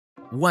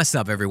What's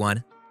up,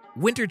 everyone?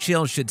 Winter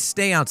chills should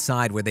stay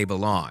outside where they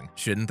belong,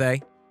 shouldn't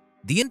they?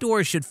 The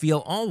indoors should feel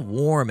all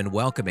warm and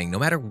welcoming no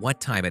matter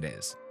what time it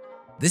is.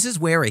 This is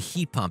where a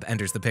heat pump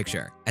enters the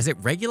picture, as it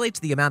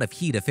regulates the amount of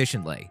heat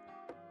efficiently.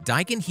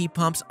 Daikin heat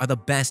pumps are the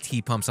best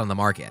heat pumps on the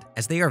market,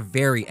 as they are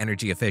very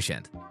energy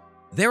efficient.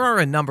 There are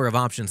a number of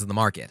options in the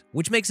market,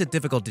 which makes it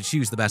difficult to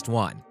choose the best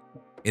one.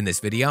 In this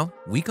video,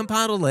 we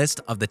compiled a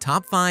list of the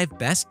top 5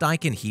 best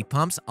Daikin heat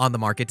pumps on the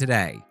market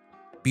today.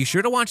 Be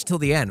sure to watch till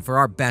the end for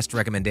our best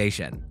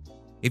recommendation.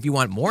 If you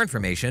want more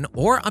information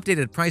or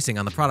updated pricing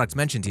on the products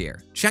mentioned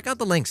here, check out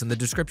the links in the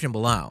description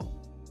below.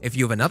 If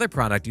you have another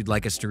product you'd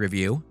like us to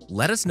review,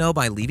 let us know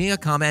by leaving a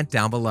comment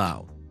down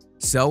below.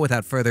 So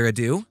without further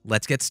ado,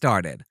 let's get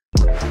started.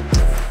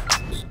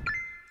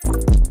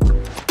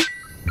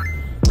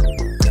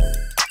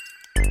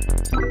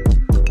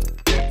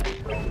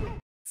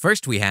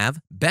 First we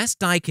have Best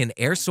Daikin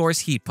Air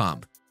Source Heat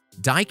Pump,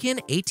 Daikin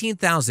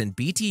 18,000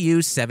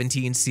 BTU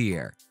 17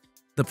 SEER.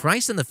 The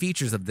price and the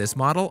features of this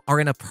model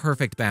are in a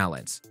perfect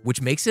balance,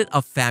 which makes it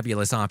a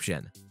fabulous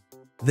option.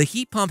 The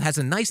heat pump has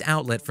a nice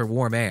outlet for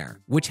warm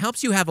air, which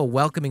helps you have a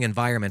welcoming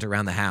environment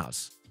around the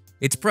house.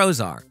 Its pros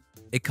are: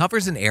 it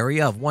covers an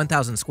area of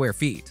 1,000 square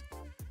feet.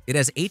 It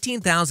has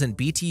 18,000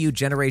 BTU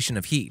generation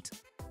of heat.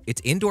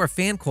 Its indoor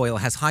fan coil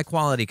has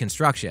high-quality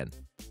construction.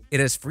 It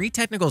has free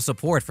technical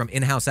support from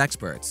in-house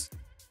experts.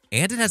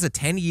 And it has a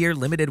 10-year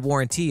limited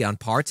warranty on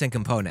parts and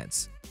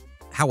components.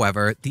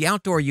 However, the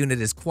outdoor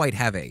unit is quite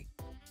heavy,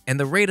 and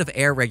the rate of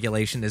air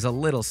regulation is a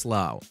little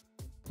slow.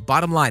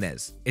 Bottom line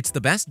is, it's the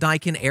best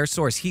Daikin air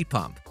source heat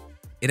pump.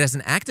 It has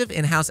an active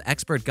in-house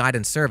expert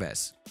guidance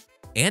service,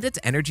 and its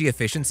energy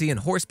efficiency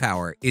and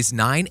horsepower is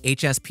 9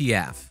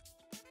 HSPF.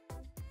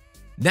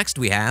 Next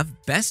we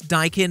have Best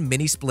Daikin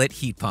Mini Split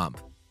Heat Pump,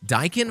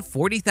 Daikin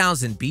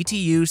 40,000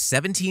 BTU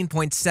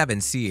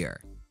 17.7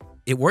 SEER.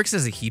 It works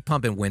as a heat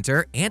pump in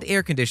winter and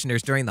air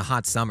conditioners during the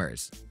hot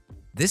summers.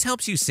 This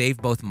helps you save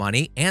both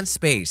money and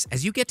space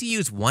as you get to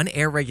use one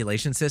air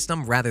regulation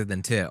system rather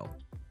than two.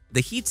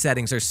 The heat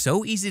settings are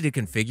so easy to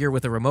configure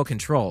with a remote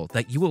control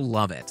that you will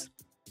love it.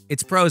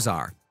 Its pros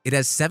are: it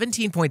has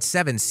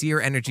 17.7 SEER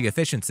energy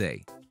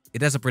efficiency.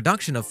 It has a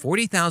production of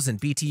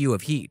 40,000 BTU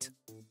of heat.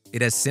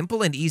 It has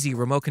simple and easy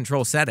remote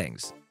control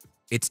settings.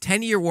 Its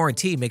 10-year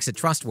warranty makes it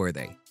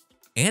trustworthy.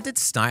 And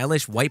its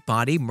stylish white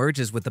body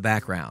merges with the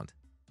background.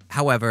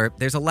 However,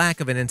 there's a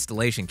lack of an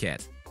installation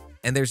kit,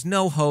 and there's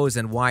no hose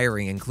and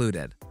wiring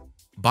included.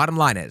 Bottom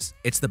line is,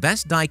 it's the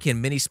best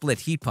Daikin mini split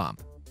heat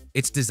pump.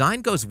 Its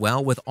design goes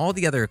well with all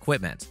the other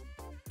equipment,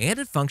 and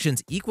it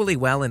functions equally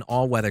well in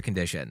all weather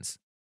conditions.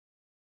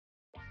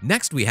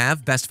 Next we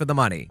have Best for the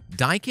Money,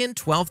 Daikin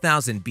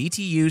 12,000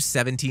 BTU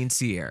 17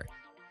 SEER.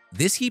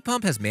 This heat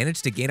pump has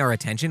managed to gain our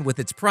attention with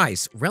its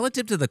price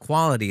relative to the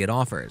quality it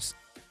offers.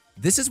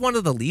 This is one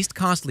of the least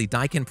costly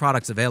Daikin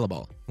products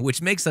available,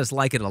 which makes us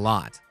like it a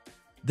lot.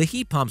 The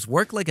heat pumps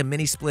work like a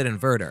mini split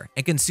inverter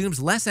and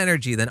consumes less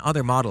energy than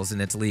other models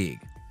in its league.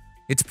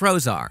 Its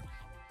pros are: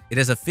 it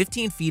has a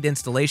 15-feet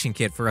installation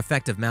kit for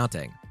effective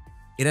mounting.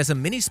 It has a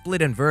mini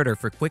split inverter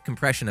for quick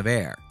compression of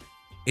air.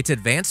 Its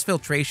advanced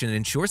filtration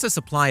ensures a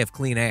supply of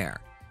clean air.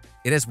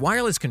 It has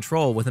wireless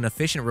control with an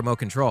efficient remote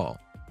control.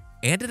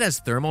 And it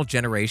has thermal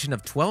generation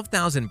of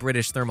 12,000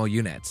 British thermal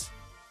units.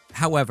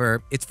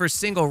 However, it's for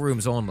single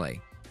rooms only,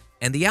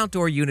 and the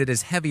outdoor unit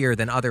is heavier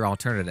than other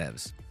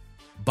alternatives.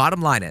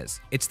 Bottom line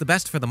is, it's the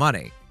best for the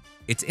money.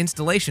 Its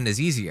installation is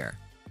easier,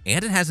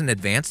 and it has an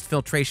advanced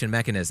filtration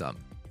mechanism.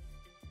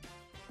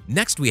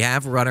 Next we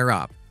have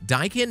runner-up,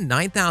 Daikin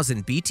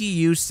 9,000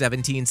 BTU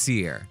 17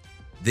 SEER.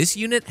 This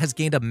unit has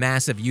gained a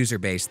massive user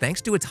base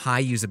thanks to its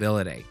high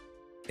usability.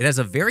 It has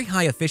a very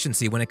high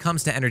efficiency when it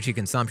comes to energy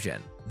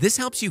consumption. This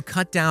helps you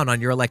cut down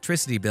on your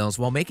electricity bills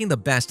while making the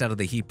best out of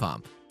the heat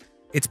pump.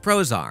 Its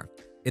pros are: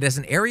 it has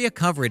an area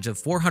coverage of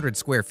 400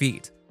 square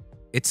feet.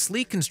 Its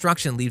sleek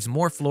construction leaves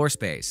more floor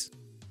space.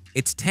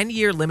 Its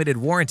 10-year limited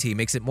warranty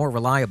makes it more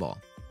reliable.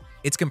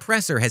 Its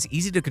compressor has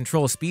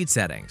easy-to-control speed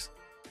settings.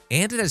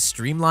 And it has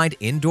streamlined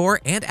indoor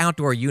and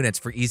outdoor units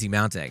for easy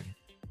mounting.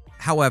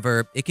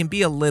 However, it can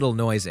be a little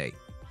noisy,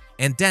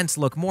 and dents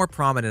look more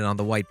prominent on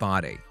the white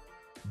body.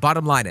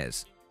 Bottom line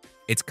is,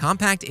 its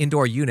compact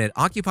indoor unit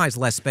occupies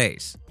less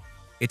space.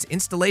 Its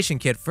installation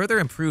kit further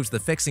improves the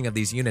fixing of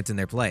these units in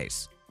their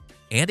place,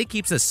 and it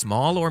keeps a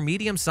small or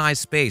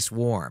medium-sized space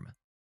warm.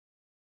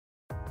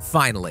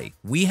 Finally,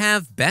 we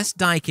have Best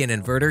Daikin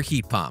Inverter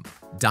Heat Pump,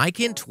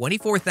 Daikin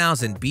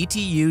 24,000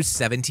 BTU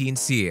 17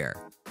 SEER.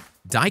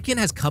 Daikin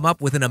has come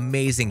up with an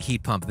amazing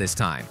heat pump this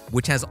time,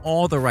 which has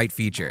all the right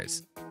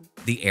features.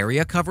 The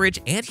area coverage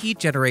and heat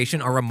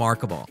generation are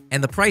remarkable,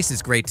 and the price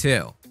is great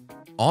too.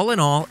 All in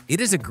all,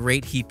 it is a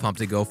great heat pump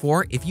to go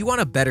for if you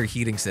want a better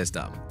heating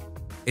system.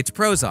 Its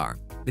pros are: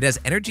 it has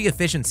energy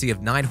efficiency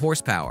of 9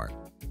 horsepower.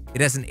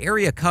 It has an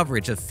area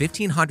coverage of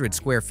 1,500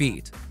 square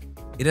feet.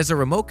 It has a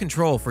remote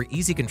control for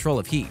easy control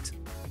of heat.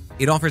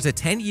 It offers a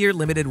 10-year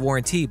limited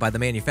warranty by the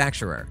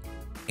manufacturer.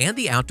 And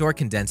the outdoor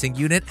condensing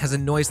unit has a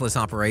noiseless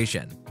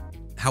operation.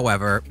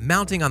 However,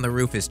 mounting on the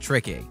roof is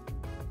tricky.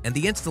 and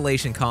the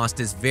installation cost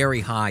is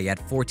very high at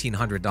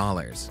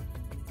 $1,400.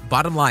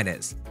 Bottom line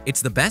is,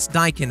 it's the best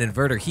Daikin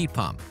inverter heat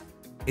pump.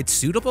 It's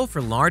suitable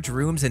for large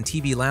rooms and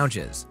TV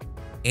lounges,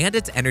 and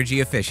it's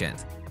energy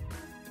efficient.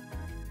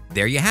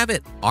 There you have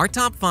it, our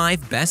top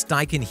 5 best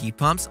Daikin heat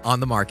pumps on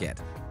the market.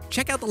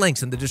 Check out the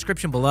links in the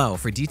description below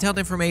for detailed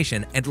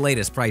information and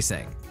latest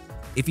pricing.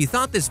 If you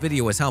thought this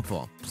video was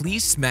helpful,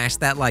 please smash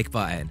that like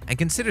button and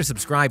consider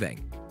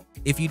subscribing.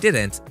 If you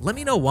didn't, let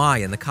me know why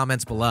in the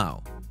comments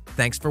below.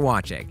 Thanks for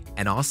watching,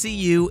 and I'll see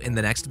you in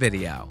the next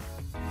video.